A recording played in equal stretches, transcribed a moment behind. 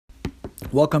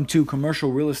Welcome to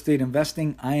Commercial Real Estate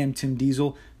Investing. I am Tim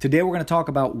Diesel. Today we're going to talk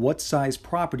about what size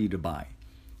property to buy.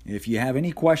 If you have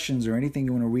any questions or anything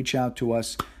you want to reach out to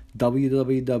us,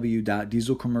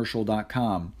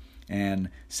 www.dieselcommercial.com and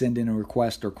send in a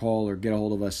request or call or get a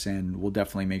hold of us, and we'll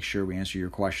definitely make sure we answer your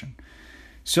question.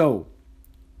 So,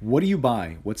 what do you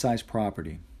buy? What size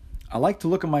property? I like to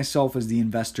look at myself as the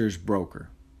investor's broker.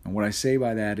 And what I say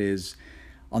by that is,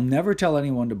 I'll never tell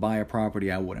anyone to buy a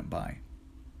property I wouldn't buy.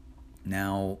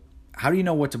 Now, how do you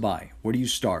know what to buy? Where do you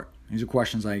start? These are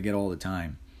questions I get all the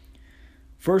time.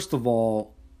 First of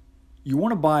all, you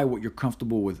want to buy what you're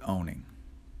comfortable with owning.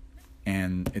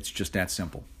 And it's just that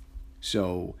simple.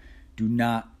 So do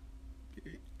not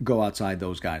go outside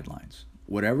those guidelines.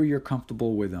 Whatever you're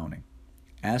comfortable with owning.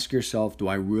 Ask yourself, do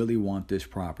I really want this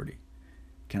property?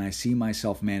 Can I see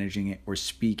myself managing it or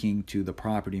speaking to the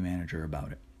property manager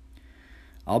about it?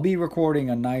 I'll be recording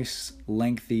a nice,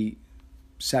 lengthy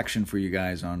section for you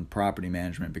guys on property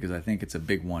management because I think it's a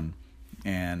big one,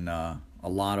 and a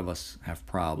lot of us have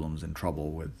problems and trouble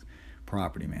with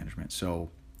property management. So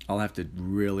I'll have to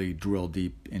really drill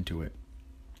deep into it,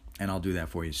 and I'll do that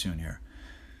for you soon here.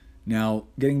 Now,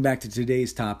 getting back to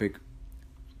today's topic,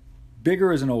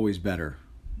 bigger isn't always better,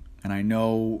 and I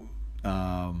know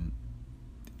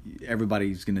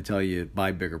everybody's going to tell you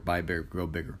buy bigger, grow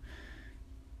bigger.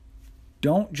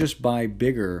 Don't just buy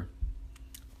bigger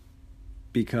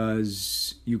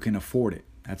because you can afford it.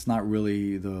 That's not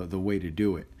really the way to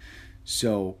do it.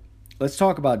 So let's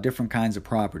talk about different kinds of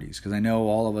properties, because I know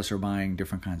all of us are buying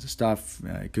different kinds of stuff.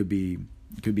 It could be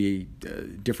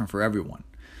different for everyone.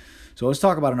 So let's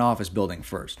talk about an office building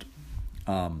first.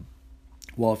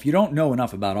 Well, if you don't know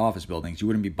enough about office buildings, you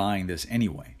wouldn't be buying this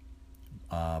anyway.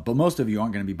 But most of you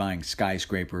aren't going to be buying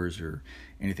skyscrapers or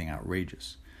anything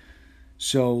outrageous.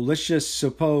 So let's just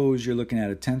suppose you're looking at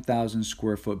a 10,000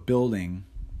 square foot building.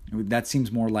 That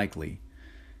seems more likely.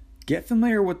 Get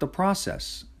familiar with the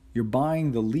process. You're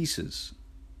buying the leases.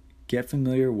 Get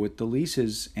familiar with the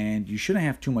leases, and you shouldn't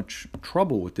have too much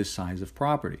trouble with this size of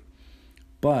property.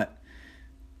 But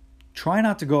try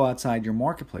not to go outside your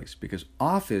marketplace, because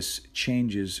office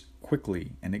changes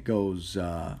quickly and it goes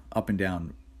up and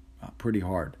down pretty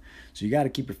hard. So you got to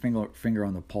keep your finger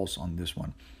on the pulse on this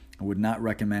one. I would not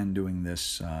recommend doing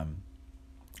this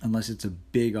unless it's a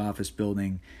big office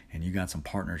building and you got some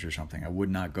partners or something. I would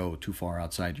not go too far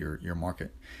outside your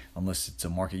market unless it's a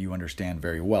market you understand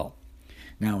very well.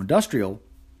 Now, industrial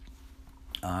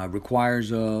requires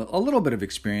a little bit of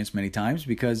experience many times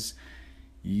because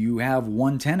you have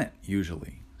one tenant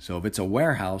usually. So if it's a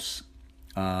warehouse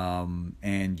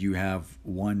and you have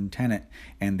one tenant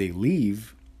and they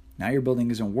leave, now your building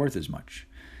isn't worth as much.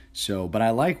 So, but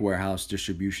I like warehouse,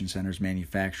 distribution centers,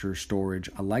 manufacturer, storage.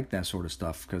 I like that sort of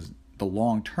stuff because the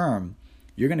long term,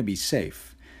 you're going to be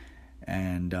safe.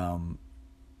 And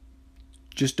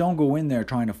just don't go in there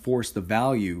trying to force the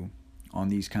value on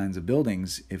these kinds of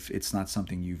buildings if it's not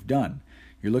something you've done.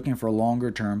 You're looking for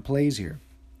longer term plays here.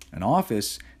 An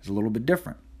office is a little bit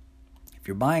different. If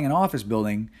you're buying an office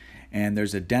building and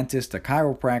there's a dentist, a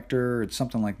chiropractor, or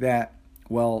something like that,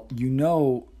 well, you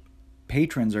know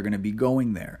patrons are going to be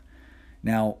going there.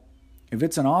 Now, if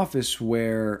it's an office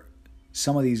where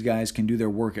some of these guys can do their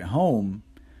work at home,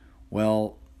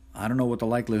 well, I don't know what the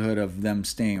likelihood of them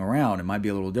staying around. It might be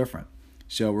a little different.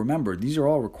 So remember, these are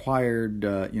all required,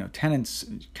 tenants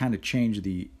kind of change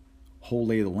the whole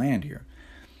lay of the land here.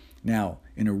 Now,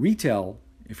 in a retail,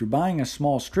 if you're buying a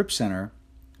small strip center,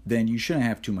 then you shouldn't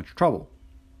have too much trouble.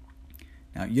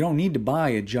 Now, you don't need to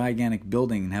buy a gigantic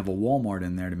building and have a Walmart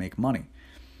in there to make money.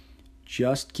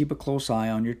 Just keep a close eye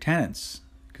on your tenants,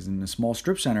 because in a small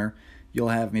strip center, you'll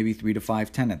have maybe 3 to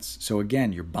 5 tenants. So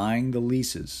again, you're buying the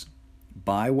leases.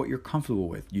 Buy what you're comfortable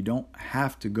with. You don't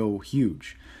have to go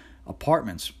huge.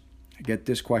 Apartments, I get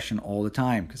this question all the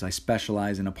time because I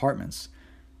specialize in apartments.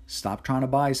 Stop trying to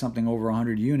buy something over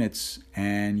 100 units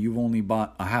and you've only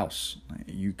bought a house.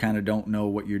 You kind of don't know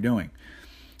what you're doing.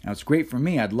 Now, it's great for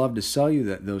me. I'd love to sell you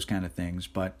those kind of things,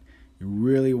 but you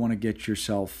really want to you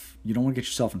don't want to get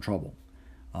yourself in trouble.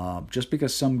 Just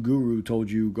because some guru told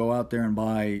you go out there and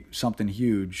buy something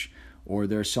huge, or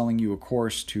they're selling you a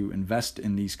course to invest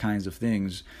in these kinds of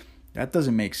things, that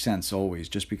doesn't make sense always.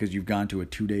 Just because you've gone to a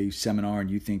 2-day seminar and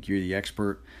you think you're the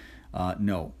expert,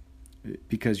 no,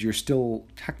 because you're still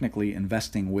technically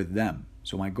investing with them.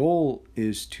 So my goal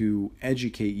is to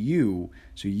educate you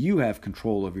so you have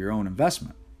control of your own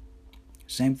investment.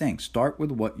 Same thing, start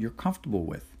with what you're comfortable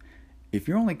with. If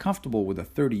you're only comfortable with a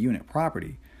 30-unit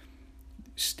property,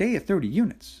 stay at 30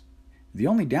 units. The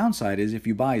only downside is if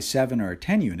you buy a 7 or a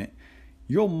 10 unit,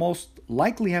 you'll most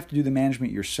likely have to do the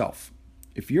management yourself.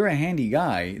 If you're a handy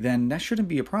guy, then that shouldn't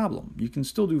be a problem. You can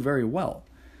still do very well.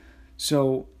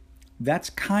 So that's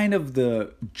kind of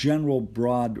the general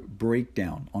broad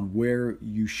breakdown on where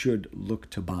you should look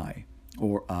to buy,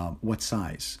 or what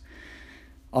size.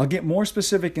 I'll get more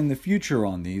specific in the future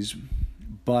on these,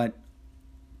 but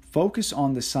focus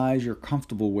on the size you're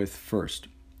comfortable with first.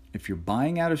 If you're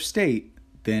buying out of state,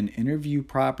 then interview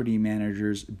property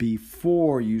managers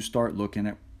before you start looking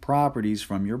at properties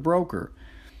from your broker.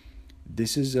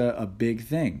 This is a big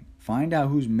thing. Find out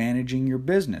who's managing your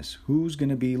business, who's going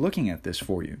to be looking at this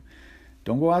for you.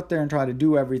 Don't go out there and try to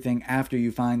do everything after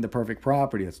you find the perfect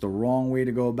property. That's the wrong way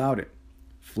to go about it.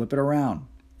 Flip it around.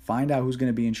 Find out who's going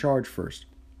to be in charge first.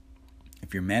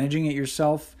 If you're managing it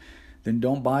yourself, then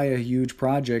don't buy a huge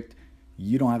project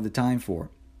you don't have the time for.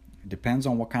 It depends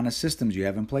on what kind of systems you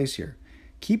have in place here.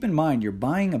 Keep in mind, you're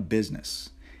buying a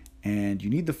business, and you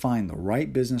need to find the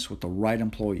right business with the right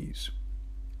employees.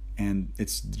 And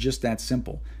it's just that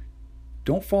simple.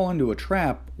 Don't fall into a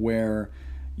trap where,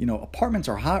 apartments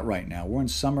are hot right now. We're in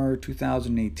summer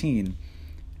 2018.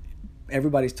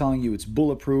 Everybody's telling you it's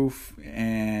bulletproof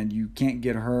and you can't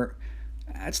get hurt.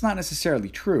 That's not necessarily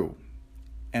true.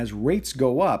 As rates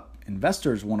go up,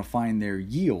 investors want to find their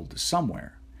yield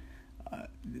somewhere.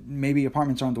 Maybe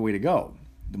apartments aren't the way to go.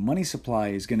 The money supply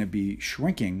is going to be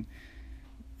shrinking.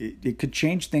 It could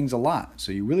change things a lot.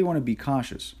 So you really want to be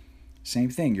cautious.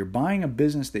 Same thing, you're buying a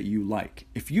business that you like.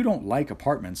 If you don't like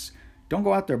apartments, don't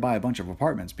go out there and buy a bunch of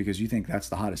apartments because you think that's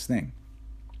the hottest thing.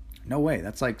 No way.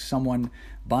 That's like someone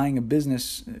buying a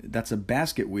business that's a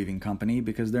basket weaving company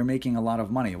because they're making a lot of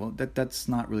money. Well, that's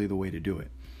not really the way to do it.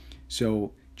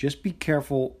 So just be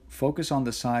careful. Focus on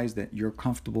the size that you're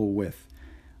comfortable with.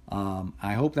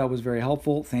 I hope that was very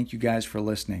helpful. Thank you guys for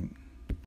listening.